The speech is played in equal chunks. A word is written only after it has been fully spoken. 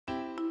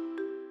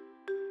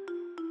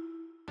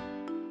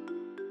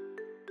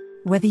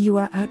Whether you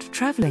are out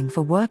traveling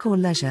for work or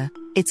leisure,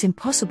 it's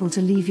impossible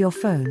to leave your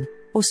phone,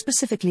 or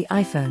specifically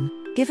iPhone,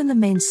 given the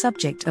main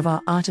subject of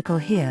our article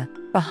here,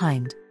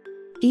 behind.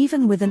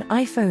 Even with an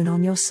iPhone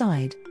on your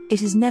side,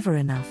 it is never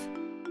enough.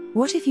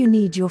 What if you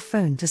need your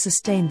phone to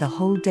sustain the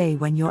whole day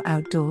when you're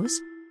outdoors?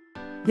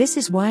 This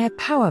is why a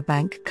power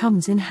bank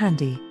comes in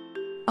handy.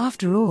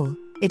 After all,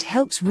 it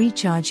helps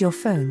recharge your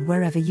phone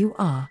wherever you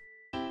are.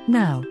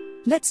 Now,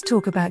 let's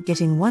talk about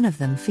getting one of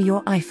them for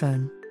your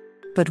iPhone.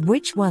 But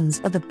which ones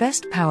are the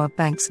best power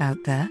banks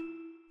out there?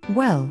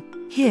 Well,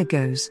 here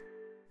goes.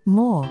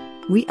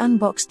 We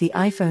unboxed the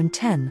iPhone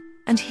X,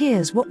 and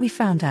here's what we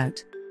found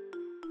out.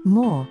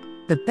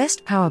 The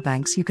best power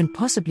banks you can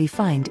possibly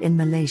find in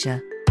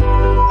Malaysia.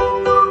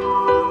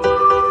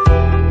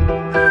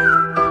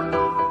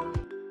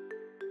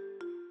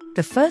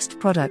 The first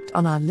product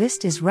on our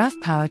list is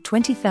RAVPower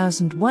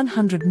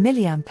 20,100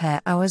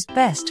 mAh,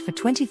 best for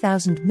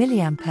 20,000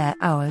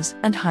 mAh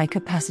and high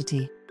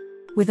capacity.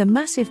 With a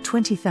massive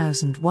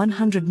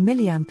 20,100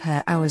 mAh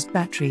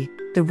battery,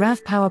 the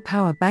RAVPower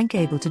power bank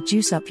able to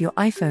juice up your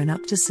iPhone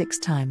up to 6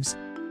 times.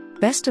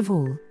 Best of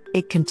all,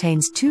 it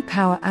contains 2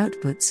 power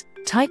outputs,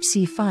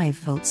 Type-C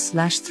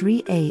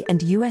 5V/3A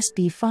and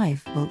USB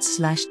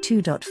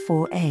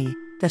 5V/2.4A,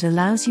 that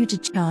allows you to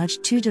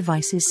charge 2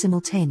 devices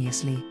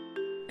simultaneously.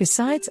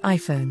 Besides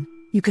iPhone,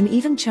 you can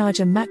even charge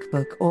a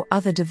MacBook or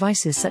other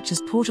devices such as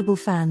portable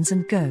fans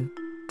and Go.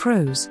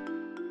 Pros.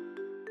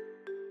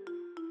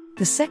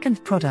 The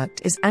second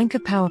product is Anker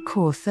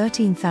PowerCore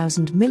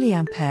 13,000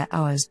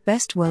 mAh,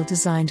 best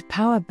well-designed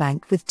power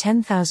bank with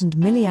 10,000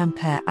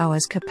 mAh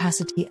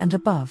capacity and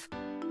above.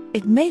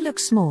 It may look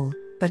small,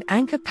 but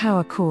Anker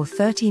PowerCore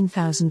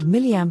 13,000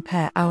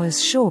 mAh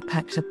sure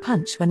packed a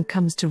punch when it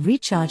comes to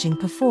recharging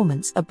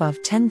performance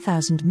above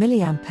 10,000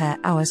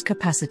 mAh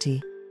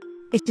capacity.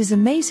 It is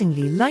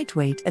amazingly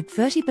lightweight at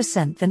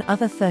 30% than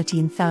other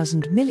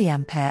 13,000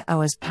 mAh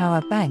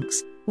power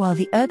banks, while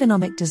the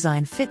ergonomic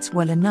design fits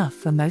well enough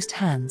for most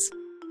hands.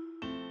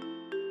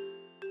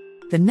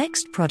 The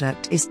next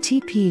product is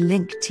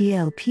TP-Link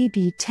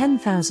TLPB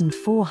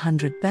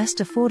 10400, best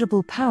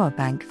affordable power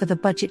bank for the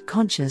budget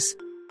conscious.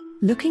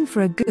 Looking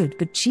for a good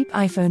but cheap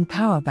iPhone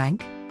power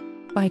bank?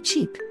 By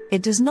cheap,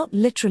 it does not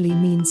literally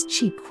means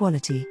cheap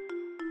quality.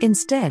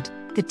 Instead,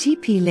 the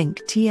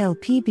TP-Link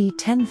TLPB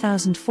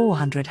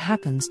 10400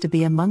 happens to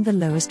be among the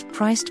lowest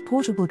priced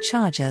portable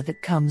charger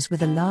that comes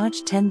with a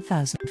large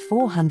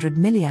 10,400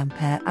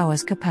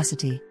 mAh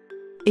capacity.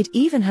 It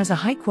even has a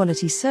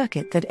high-quality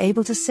circuit that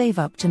able to save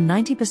up to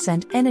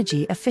 90%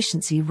 energy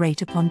efficiency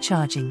rate upon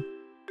charging.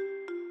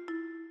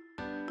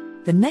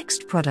 The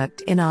next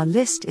product in our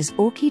list is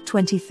Aukey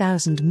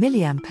 20,000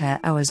 mAh,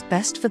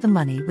 best for the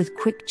money with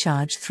Quick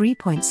Charge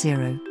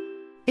 3.0.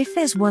 If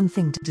there's one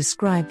thing to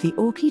describe the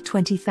Aukey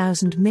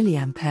 20,000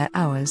 mAh,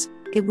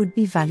 it would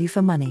be value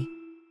for money.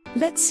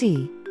 Let's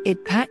see,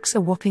 it packs a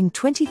whopping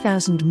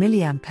 20,000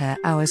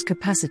 mAh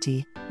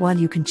capacity, while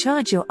you can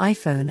charge your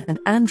iPhone and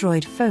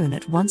Android phone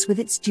at once with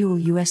its dual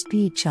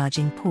USB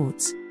charging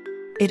ports.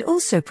 It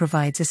also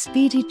provides a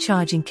speedy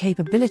charging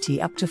capability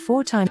up to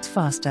 4 times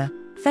faster,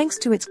 thanks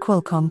to its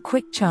Qualcomm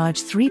Quick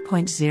Charge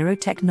 3.0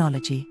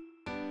 technology.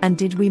 And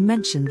did we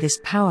mention this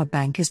power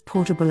bank is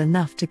portable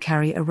enough to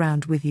carry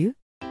around with you?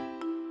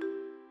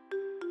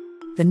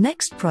 The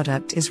next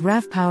product is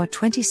RAVPower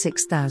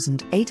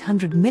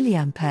 26,800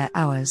 mAh,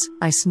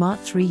 iSmart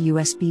 3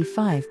 USB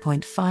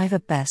 5.5,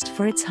 best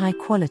for its high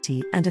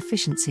quality and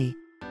efficiency.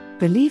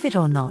 Believe it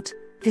or not,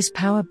 this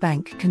power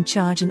bank can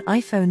charge an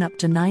iPhone up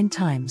to 9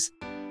 times.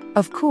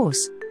 Of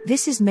course,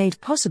 this is made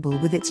possible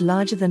with its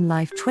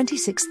larger-than-life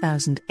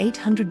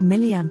 26,800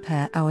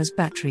 mAh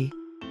battery.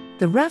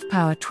 The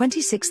RAVPower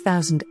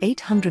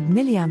 26,800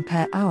 mAh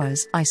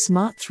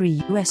iSmart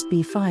 3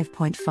 USB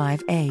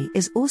 5.5A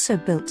is also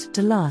built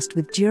to last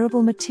with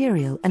durable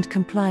material and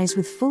complies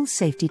with full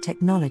safety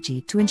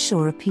technology to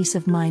ensure a peace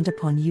of mind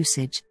upon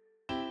usage.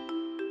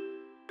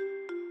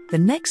 The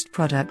next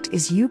product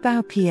is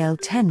Yoobao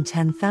PL10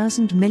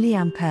 10,000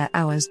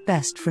 mAh,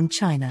 best from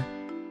China.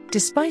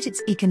 Despite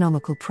its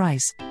economical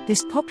price,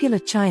 this popular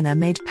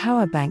China-made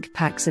power bank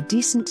packs a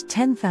decent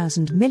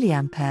 10,000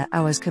 mAh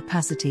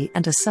capacity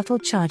and a subtle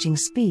charging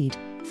speed,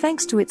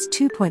 thanks to its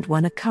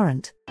 2.1A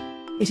current.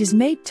 It is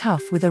made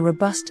tough with a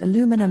robust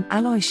aluminum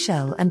alloy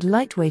shell and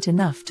lightweight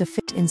enough to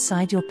fit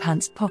inside your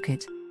pants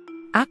pocket.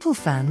 Apple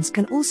fans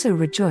can also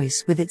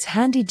rejoice with its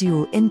handy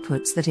dual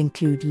inputs that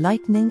include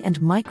Lightning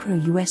and micro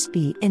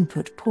USB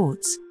input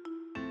ports.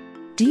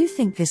 Do you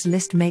think this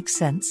list makes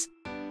sense?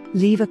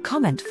 Leave a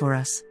comment for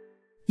us.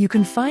 You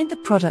can find the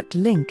product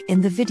link in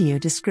the video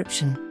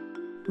description.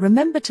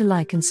 Remember to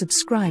like and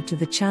subscribe to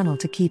the channel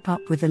to keep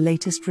up with the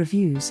latest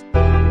reviews.